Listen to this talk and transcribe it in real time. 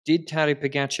Did Tadej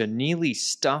Pogacar nearly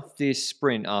stuff this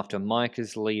sprint after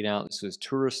Micah's lead out? This was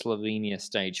Tour of Slovenia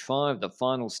Stage 5, the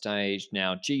final stage.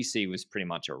 Now, GC was pretty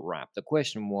much a wrap. The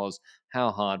question was,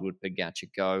 how hard would Pogacar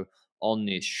go on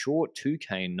this short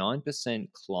 2K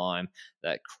 9% climb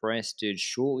that crested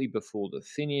shortly before the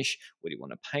finish? Would he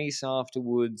want to pace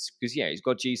afterwards? Because, yeah, he's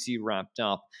got GC wrapped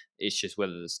up. It's just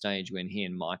whether the stage when he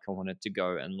and Micah wanted to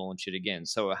go and launch it again.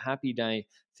 So a happy day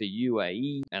for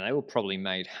UAE, and they were probably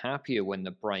made happier when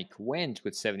the break went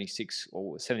with 76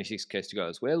 k's to go,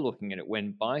 as we're looking at it,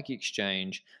 when Bike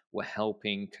Exchange were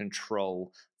helping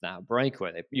control that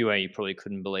breakaway. UAE probably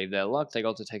couldn't believe their luck. They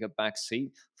got to take a back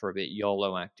seat for a bit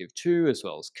YOLO Active 2, as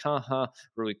well as Kaha.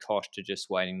 Really Costa just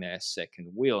waiting their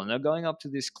second wheel. And they're going up to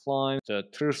this climb, the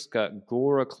Trska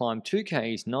Gora climb,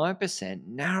 2Ks, 9%,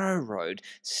 narrow road,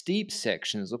 steep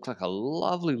sections, look like a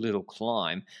lovely little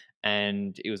climb.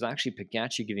 And it was actually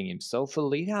Pogacar giving himself a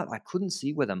lead out. I couldn't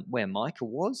see where Micah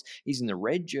was. He's in the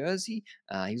red jersey.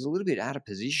 He's a little bit out of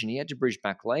position. He had to bridge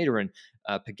back later, and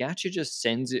Pogacar just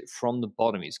sends it from the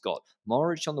bottom. He's got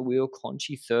Mohoric on the wheel,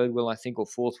 Conchi third wheel, I think, or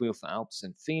fourth wheel for Alps,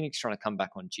 and Phoenix trying to come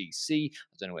back on GC.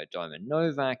 I don't know where Diamond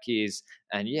Novak is.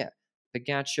 And yeah,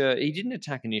 Pogacar, he didn't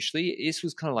attack initially. This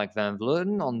was kind of like Van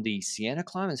Vleuten on the Siena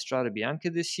climb in Strada Bianca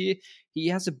this year. He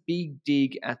has a big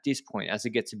dig at this point as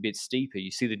it gets a bit steeper.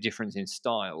 You see the difference in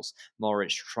styles.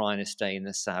 Mohoric trying to stay in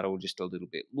the saddle just a little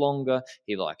bit longer.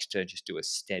 He likes to just do a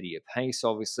steadier pace,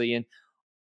 obviously. And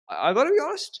I got to be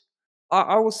honest,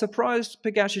 I was surprised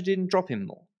Pogacar didn't drop him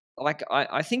more. Like,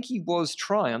 I think he was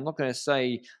trying. I'm not going to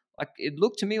say, like, it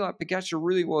looked to me like Pogacar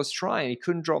really was trying. He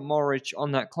couldn't drop Mohoric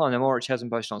on that climb. Now, Mohoric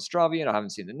hasn't posted on Strava yet. I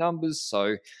haven't seen the numbers,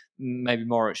 so maybe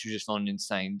Mohoric was just on an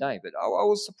insane day. But I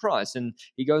was surprised, and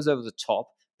he goes over the top.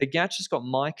 Pogacar's got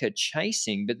Micah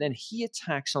chasing, but then he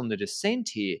attacks on the descent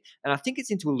here, and I think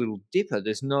it's into a little dipper.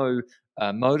 There's no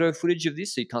moto footage of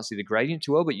this, so you can't see the gradient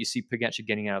too well, but you see Pogacar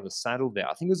getting out of the saddle there.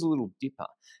 I think it was a little dipper,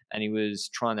 and he was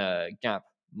trying to gap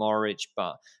Mohoric,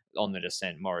 but on the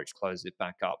descent, Mohoric closed it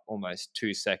back up almost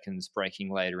 2 seconds,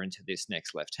 breaking later into this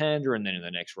next left-hander, and then in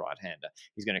the next right-hander.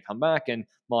 He's going to come back, and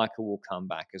Michael will come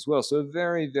back as well. So a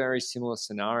very, very similar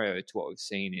scenario to what we've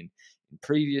seen in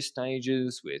previous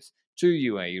stages with 2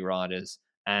 UAE riders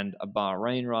and a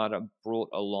Bahrain rider brought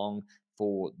along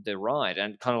for the ride.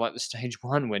 And kind of like the stage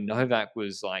one when Novak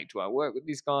was like, do I work with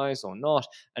these guys or not?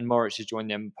 And Mohoric has joined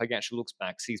them. Pogacar looks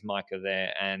back, sees Micah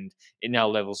there, and it now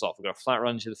levels off. We've got a flat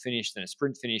run to the finish, then a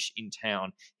sprint finish in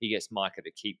town. He gets Micah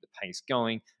to keep the pace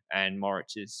going, and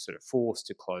Mohoric is sort of forced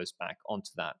to close back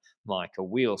onto that Micah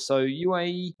wheel. So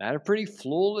UAE had a pretty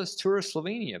flawless Tour of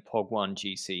Slovenia. Pog won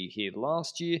GC here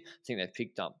last year. I think they've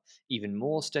picked up even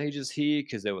more stages here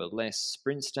because there were less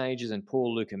sprint stages, and poor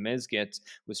Luka Mezgec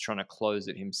was trying to close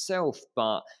it himself.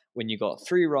 But when you got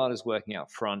 3 riders working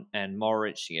out front, and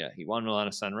Mohoric, he won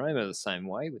Milano Sanremo the same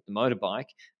way with the motorbike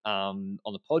on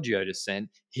the Poggio descent,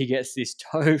 he gets this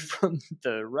tow from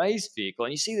the race vehicle,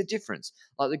 and you see the difference.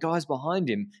 Like the guys behind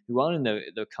him who aren't in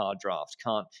the car draft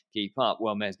can't keep up.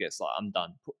 Well, Mezgec's like, I'm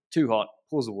done. Too hot,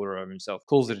 pours the water over himself,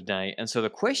 calls it a day. And so the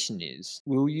question is,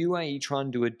 will UAE try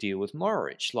and do a deal with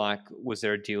Mohoric? Like, was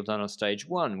there a deal done on stage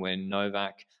 1 when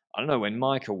Novak, I don't know, when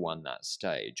Micah won that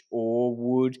stage? Or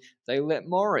would they let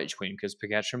Mohoric win because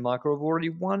Pogacar and Micah have already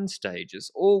won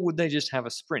stages? Or would they just have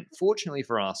a sprint? Fortunately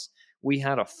for us, we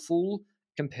had a full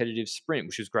competitive sprint,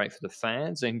 which was great for the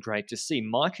fans and great to see.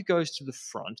 Micah goes to the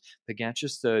front,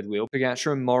 Pogacar's third wheel.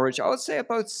 Pogacar and Mohoric, I would say, are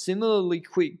both similarly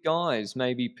quick guys.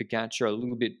 Maybe Pogacar a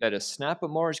little bit better snap,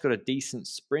 but Mohoric got a decent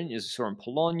sprint, as we saw in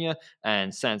Bologna,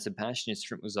 and San Sebastian, his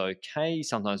sprint was okay,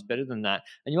 sometimes better than that.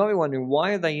 And you might be wondering,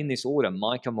 why are they in this order,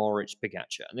 Micah, Mohoric,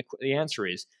 Pogacar? And the answer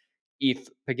is, if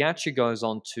Pogacar goes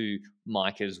onto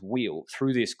Micah's wheel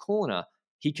through this corner,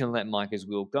 he can let Micah's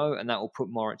wheel go, and that will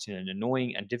put Mohoric in an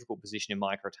annoying and difficult position if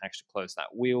Micah attacks to close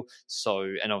that wheel. So,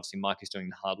 and obviously Micah's doing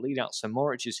the hard lead out, so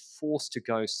Mohoric is forced to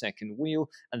go second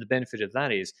wheel, and the benefit of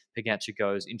that is Pogacar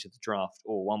goes into the draft,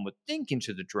 or one would think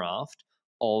into the draft,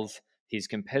 of his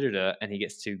competitor, and he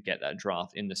gets to get that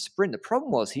draft in the sprint. The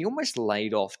problem was he almost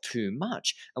laid off too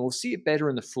much, and we'll see it better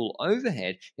in the full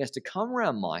overhead. He has to come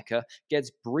around Micah,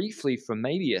 gets briefly for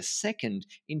maybe a second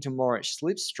into Mohoric's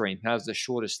slipstream, who has the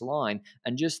shortest line,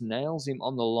 and just nails him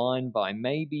on the line by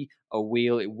maybe a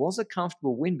wheel. It was a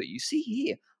comfortable win, but you see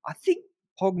here, I think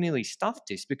Pog nearly stuffed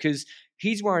this because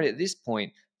he's worried at this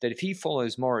point that if he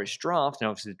follows Mohoric's draft, and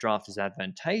obviously the draft is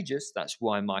advantageous, that's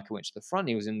why Micah went to the front,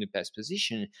 he was in the best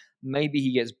position, maybe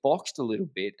he gets boxed a little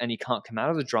bit and he can't come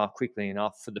out of the draft quickly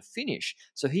enough for the finish.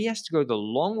 So he has to go the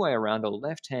long way around a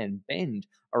left-hand bend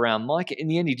around Micah. In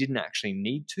the end, he didn't actually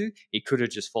need to. He could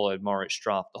have just followed Mohoric's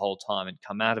draft the whole time and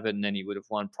come out of it, and then he would have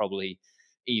won probably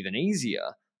even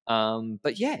easier.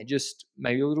 But yeah, just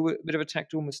maybe a little bit of a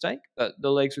tactical mistake, but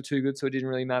the legs were too good, so it didn't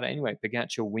really matter anyway.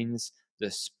 Pogacar wins the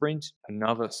sprint,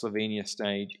 another Slovenia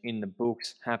stage in the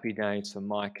books. Happy days for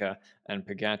Micah and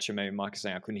Pogacar. Maybe Micah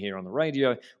saying I couldn't hear on the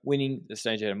radio, winning the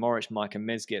stage ahead of Moritz. Micah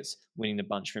Mezgec winning the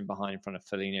bunch from behind in front of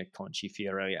Fellini, Conchi,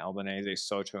 Fiorelli, Albanese,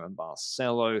 Soto, and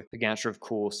Barcelo. Pogacar, of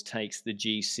course, takes the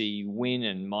GC win,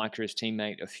 and Micah, his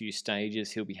teammate, a few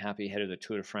stages. He'll be happy ahead of the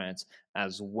Tour de France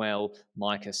as well.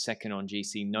 Micah second on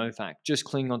GC. Novak just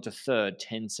clinging on to third,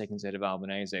 10 seconds ahead of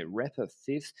Albanese. Repa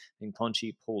fifth, and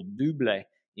Conchi, Paul Duble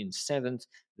in seventh,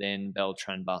 then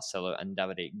Beltran, Barcelo, and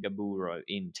Davide Gaburo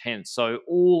in 10th. So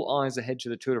all eyes ahead to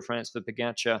the Tour de France for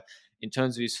Pogacar. In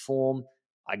terms of his form,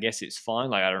 I guess it's fine.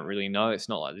 Like, I don't really know. It's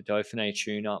not like the Dauphiné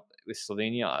tune-up with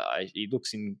Slovenia. He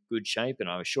looks in good shape, and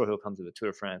I'm sure he'll come to the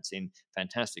Tour de France in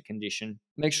fantastic condition.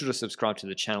 Make sure to subscribe to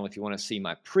the channel if you want to see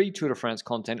my pre-Tour de France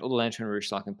content or the Lanterne Rouge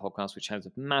Cycling Podcast, which has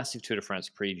a massive Tour de France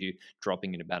preview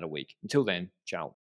dropping in about a week. Until then, ciao.